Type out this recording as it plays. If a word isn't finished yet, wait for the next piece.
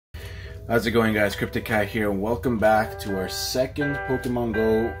How's it going, guys? CrypticKai here, and welcome back to our second Pokemon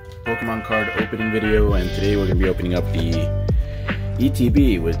Go Pokemon card opening video. And today we're going to be opening up the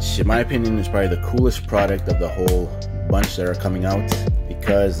ETB, which in my opinion is probably the coolest product of the whole bunch that are coming out,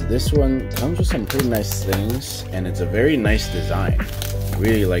 because this one comes with some pretty nice things and it's a very nice design. I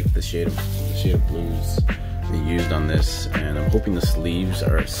really like the shade of blues they used on this, and I'm hoping the sleeves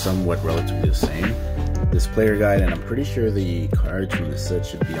are somewhat relatively the same. This player guide, and I'm pretty sure the cards from this set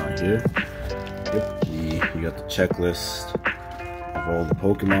should be on here. Yep, we got the checklist of all the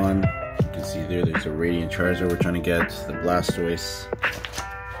Pokemon. You can see there's a Radiant Charizard we're trying to get, the Blastoise,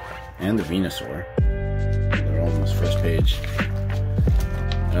 and the Venusaur. They're all on this first page.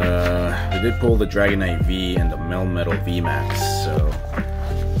 They did pull the Dragonite V and the Melmetal VMAX,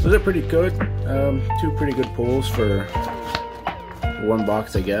 so they're pretty good. Two pretty good pulls for one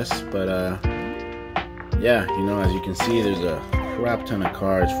box, I guess, but yeah, you know, as you can see, there's a crap ton of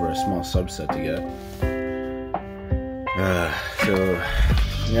cards for a small subset to get. So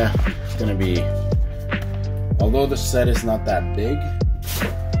yeah, it's gonna be, although the set is not that big,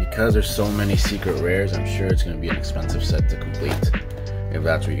 because there's so many secret rares, I'm sure it's gonna be an expensive set to complete, if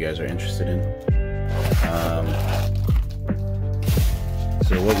that's what you guys are interested in.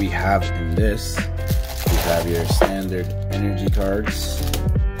 So what we have in this, we have your standard energy cards,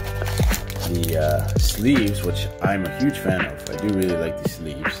 the sleeves, which I'm a huge fan of. I do really like these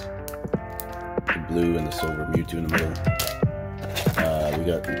sleeves. The blue and the silver Mewtwo in the middle. We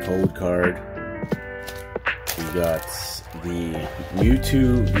got the code card. We got the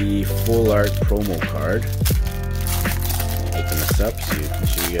Mewtwo V Full Art promo card. Open this up so I can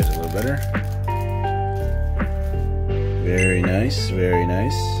show you guys a little better. Very nice, very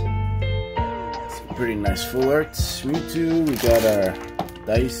nice. Some pretty nice full art Mewtwo. We got our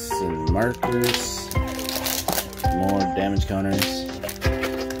dice and markers, more damage counters,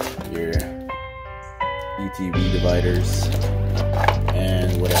 your ETB dividers,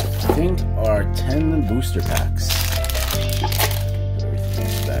 and what I think are 10 booster packs. Put everything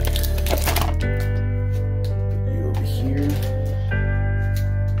else back. Put you over here.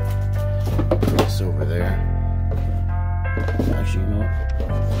 Put this over there. Actually, you know what?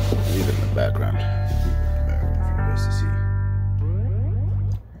 Leave it in the background. For you guys to see.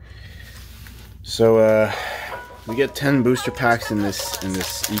 So we get 10 booster packs in this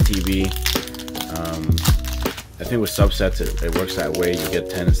ETB. I think with subsets it works that way. You get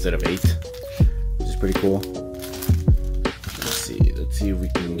 10 instead of 8, which is pretty cool. Let's see if we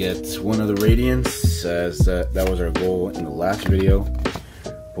can get one of the Radiants, as that was our goal in the last video.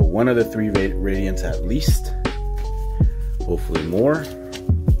 But one of the 3 Radiants at least. Hopefully more.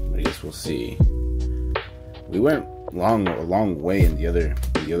 I guess we'll see. We went a long way in the other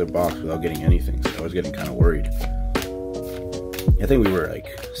box without getting anything, so I was getting kind of worried. I think we were like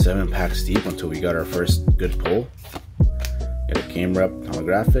 7 packs deep until we got our first good pull. Got a Camera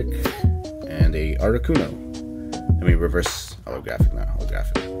holographic and a Articuno. I mean reverse holographic, not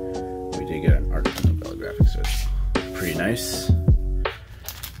holographic. We did get an Articuno holographic, so it's pretty nice.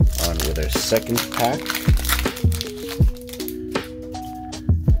 On with our second pack.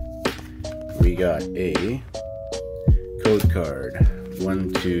 We got a code card.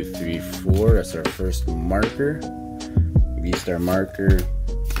 1, 2, 3, 4. That's our first marker. V-Star marker.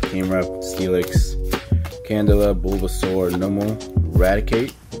 Camera, Steelix, Candela, Bulbasaur, Numel,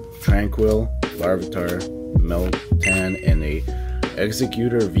 Eradicate, Tranquil, Larvitar, Meltan, and a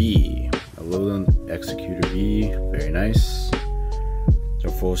Executor V. A Alolan Executor V. Very nice. It's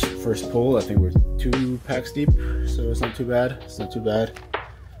our first pull. I think we're 2 packs deep, so it's not too bad. It's not too bad.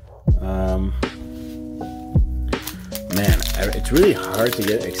 Man, it's really hard to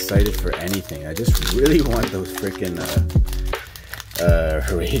get excited for anything. I just really want those freaking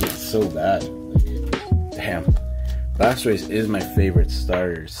Radiants so bad. Damn. Blastoise is my favorite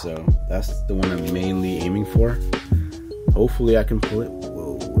starter, so that's the one I'm mainly aiming for. Hopefully I can pull it.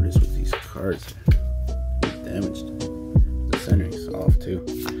 Whoa, what is with these cards? Damaged. The centering's off too.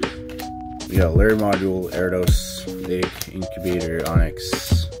 We got Lair Module, Gyarados, Dick, Incubator, Onix,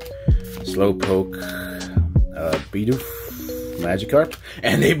 Slowpoke, Bidoof, Magikarp,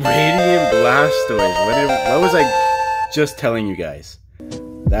 and a Radiant Blastoise. What was I just telling you guys?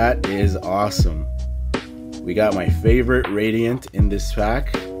 That is awesome. We got my favorite Radiant in this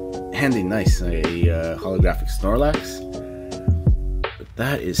pack, and a holographic Snorlax. But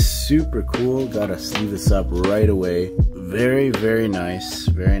that is super cool. Gotta sleeve this up right away. Very, very nice.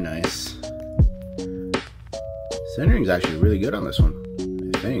 Very nice. Centering's actually really good on this one,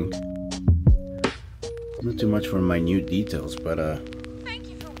 I think. Not too much for minute details, but Thank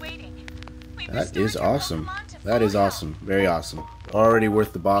you for waiting. that is awesome. That is awesome. Very awesome. Already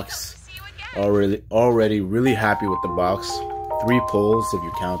worth the box. Already really happy with the box. 3 pulls if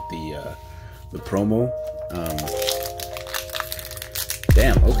you count the promo.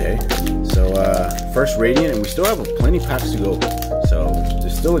 Damn, okay. So first Radiant, and we still have plenty packs to go. So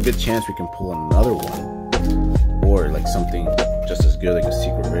there's still a good chance we can pull another one, or like something just as good, like a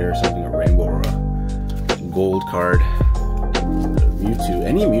secret rare or something, a rainbow or a gold card. Mewtwo,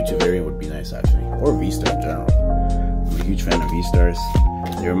 any Mewtwo variant would be nice actually, or V-Star in general. I'm a huge fan of V-Stars.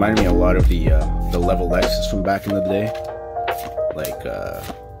 They remind me a lot of the level X's from back in the day, like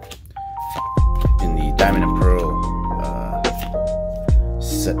in the Diamond and Pearl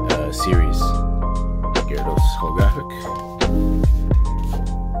series. Gyarados holographic.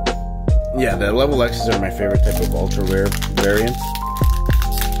 Yeah, the level X's are my favorite type of ultra rare variant,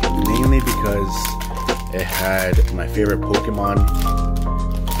 mainly because it had my favorite Pokemon,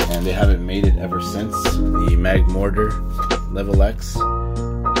 and they haven't made it ever since the Magmortar level X.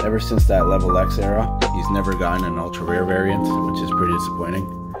 Ever since that level X era, he's never gotten an ultra rare variant, which is pretty disappointing,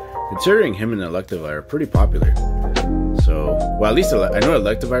 considering him and Electivire are pretty popular. So, well, at least I know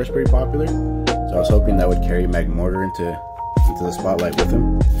Electivire is pretty popular, so I was hoping that would carry Magmortar into the spotlight with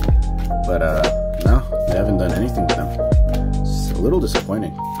him. But no, they haven't done anything with him. It's a little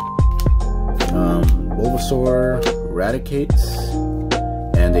disappointing. Bulbasaur, Raticate,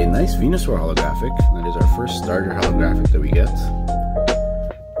 and a nice Venusaur holographic. That is our first starter holographic that we get.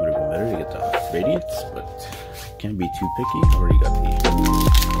 Would have been better to get the Radiant, but can't be too picky. Already got the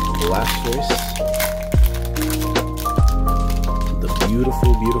Blastoise. The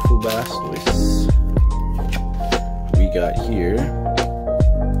beautiful, beautiful Blastoise. We got here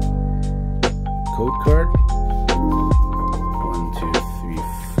code card. 1, 2,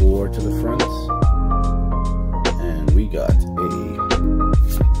 3, 4 to the front. And we got a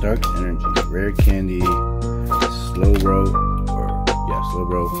Dark Energy, Rare Candy, Slowbro,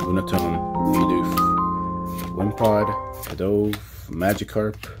 Lunatone, Bidoof, Wimpod, Kadove,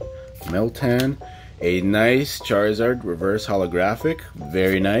 Magikarp, Meltan, a nice Charizard reverse holographic,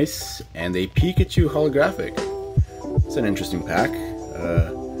 very nice, and a Pikachu holographic. It's an interesting pack.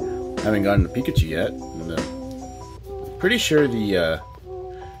 Haven't gotten the Pikachu yet. I'm pretty sure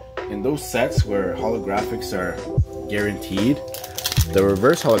in those sets where holographics are guaranteed, the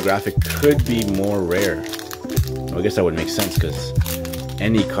reverse holographic could be more rare. Well, I guess that would make sense because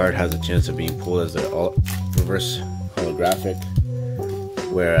any card has a chance of being pulled as a reverse holographic,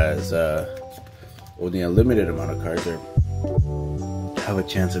 whereas only a limited amount of cards have a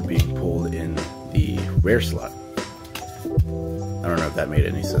chance of being pulled in the rare slot. I don't know if that made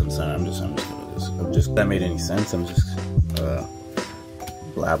any sense. That made any sense. I'm just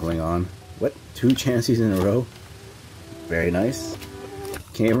blabbling on. What? 2 chances in a row? Very nice.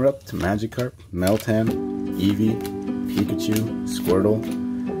 Camerupt, Magikarp, Meltan, Eevee, Pikachu, Squirtle,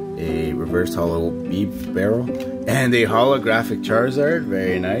 a reverse holo Barrel, and a holographic Charizard.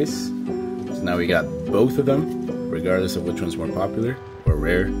 Very nice. So now we got both of them, regardless of which one's more popular or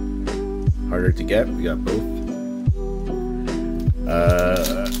rare. Harder to get. We got both.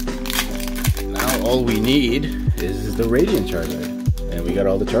 Now all we need is the Radiant Charizard, and we got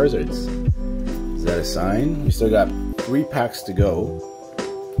all the Charizards. Is that a sign? We still got 3 packs to go.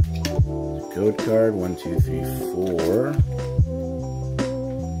 Code card 1, 2, 3, 4.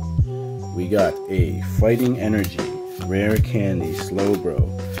 We got a Fighting Energy, Rare Candy, Slowbro,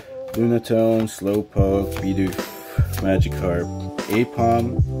 Lunatone, Slowpoke, Bidoof, Magikarp,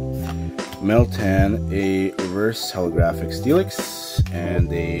 Apom, Meltan, a reverse holographic Steelix,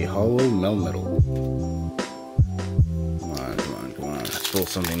 and a holo Melmetal. Come on. Let's pull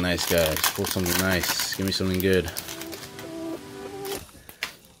something nice, guys. Pull something nice. Give me something good.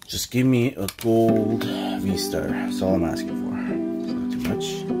 Just give me a gold V-Star. That's all I'm asking for. It's not too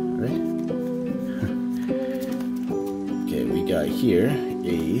much, right? Okay, we got here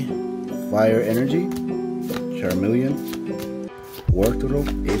a Fire Energy, Charmeleon, Wartortle,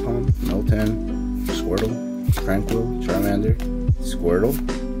 Apom, Meltan, Squirtle, Tranquil, Charmander, Squirtle,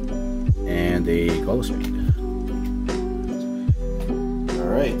 and a Golospeed.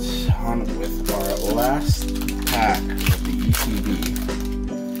 Alright, on with our last pack of the ETB.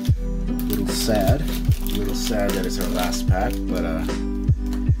 A little sad that it's our last pack, but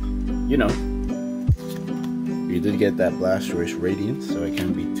you know, we did get that Blastoise Radiant, so I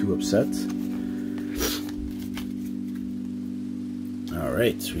can't be too upset.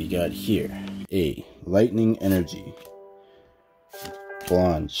 Alright, we got here a Lightning Energy,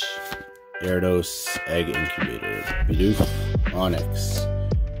 Blanche, Gyarados Egg Incubator, Bidoof, Onyx,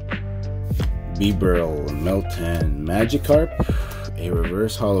 Bibarel, Meltan, Magikarp, a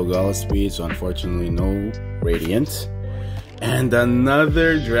reverse holo Golospeed, so unfortunately no Radiant, And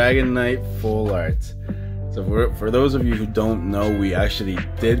another Dragon Knight full art. So for those of you who don't know, we actually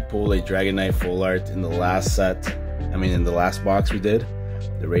did pull a Dragon Knight full art in the last set. I mean, in the last box we did,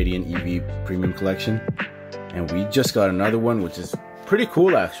 the Radiant EV Premium Collection. And we just got another one, which is pretty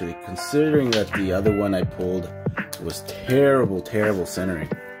cool actually, considering that the other one I pulled was terrible centering.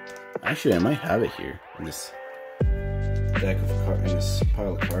 Actually, I might have it here in this deck of cards, in this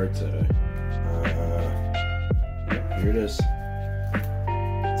pile of cards. Here it is.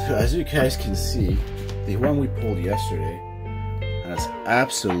 So as you guys can see, the one we pulled yesterday has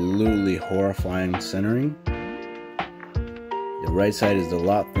absolutely horrifying centering. The right side is a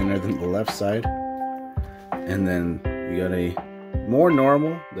lot thinner than the left side, and then we got a more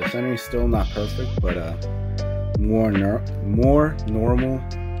normal. The centering is still not perfect, but more normal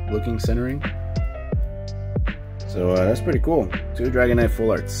looking centering. So that's pretty cool. 2 Dragon Knight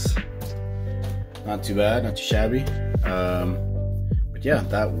full arts. Not too bad, not too shabby. But yeah,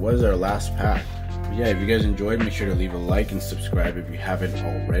 that was our last pack. But yeah, if you guys enjoyed, make sure to leave a like and subscribe if you haven't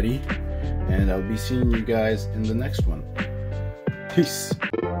already. And I'll be seeing you guys in the next one. Peace.